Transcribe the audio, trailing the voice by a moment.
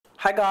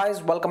Hi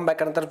guys, welcome back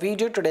another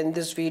video. Today in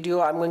this video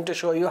I'm going to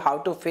show you how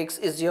to fix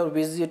is your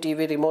Vizio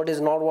TV remote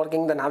is not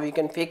working, then how you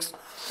can fix.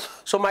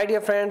 So my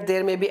dear friend,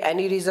 there may be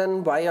any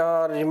reason why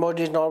your remote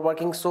is not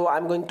working, so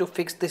I'm going to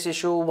fix this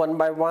issue one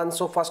by one.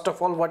 So first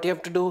of all, what you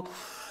have to do,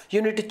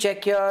 you need to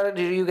check your,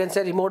 you can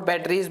say, remote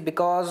batteries,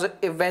 because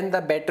when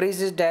the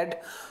batteries is dead,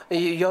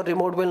 your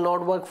remote will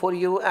not work for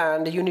you,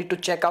 and you need to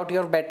check out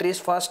your batteries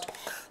first.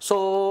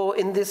 So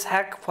in this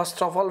hack,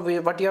 first of all,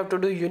 what you have to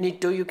do, you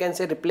need to, you can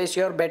say, replace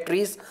your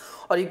batteries,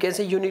 or you can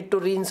say you need to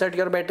reinsert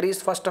your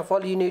batteries. First of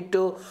all, you need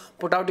to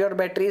put out your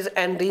batteries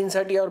and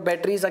reinsert your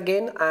batteries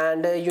again,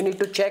 and you need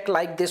to check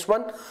like this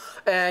one.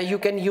 You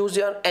can use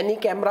your any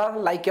camera,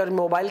 like your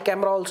mobile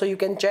camera also you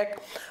can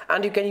check,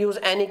 and you can use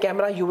any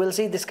camera. You will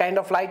see this kind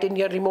of light in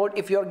your remote.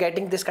 If you are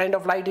getting this kind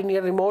of light in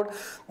your remote,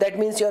 that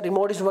means your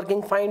remote is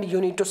working fine.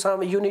 You need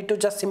to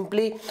just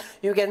simply,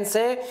 you can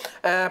say,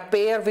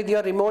 pair with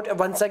your remote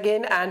once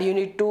again, and you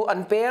need to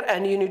unpair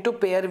and you need to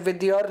pair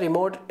with your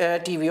remote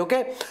TV.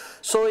 Okay,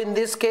 so in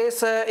this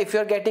case, if you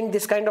are getting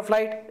this kind of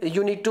light,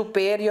 you need to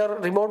pair your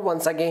remote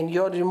once again.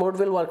 Your remote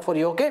will work for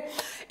you. Okay,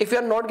 if you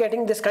are not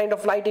getting this kind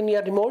of light in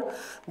your remote,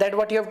 that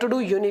what you have to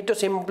do, you need to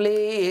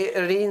simply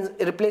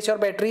replace your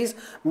batteries.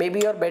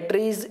 Maybe your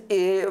batteries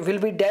will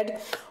be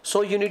dead,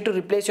 so you need to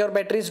replace your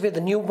batteries with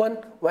new one.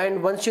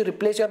 And once you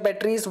replace your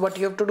batteries, what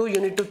you have to do, you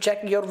need to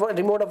check your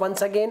remote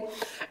once again.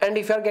 And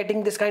if you are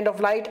getting this kind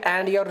of light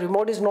and your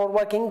remote is not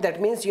working,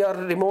 that means your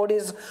remote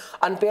is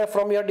unpaired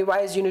from your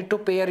device. You need to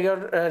pair your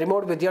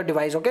remote with your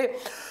device. Okay,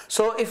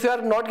 so if you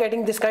are not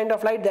getting this kind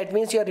of light, that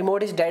means your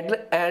remote is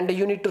dead and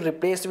you need to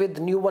replace with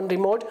new one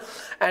remote.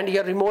 And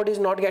your remote is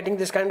not getting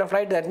this kind of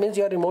light, that means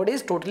your remote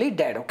is totally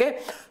dead. Okay,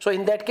 so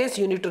in that case,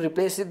 you need to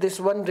replace this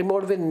one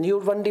remote with new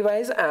one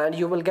device, and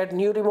you will get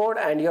new remote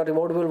and your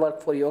remote will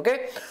work for you.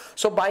 Okay,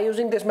 so by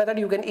using this method,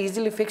 you can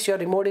easily fix your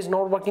remote is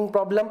not working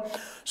problem.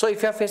 So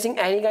if you are facing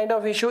any kind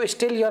of issue,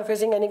 still you are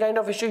facing any kind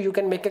of issue, you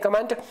can make a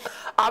comment.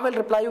 I will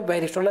reply you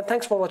very soon. And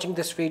thanks for watching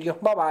this video.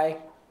 Bye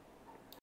bye.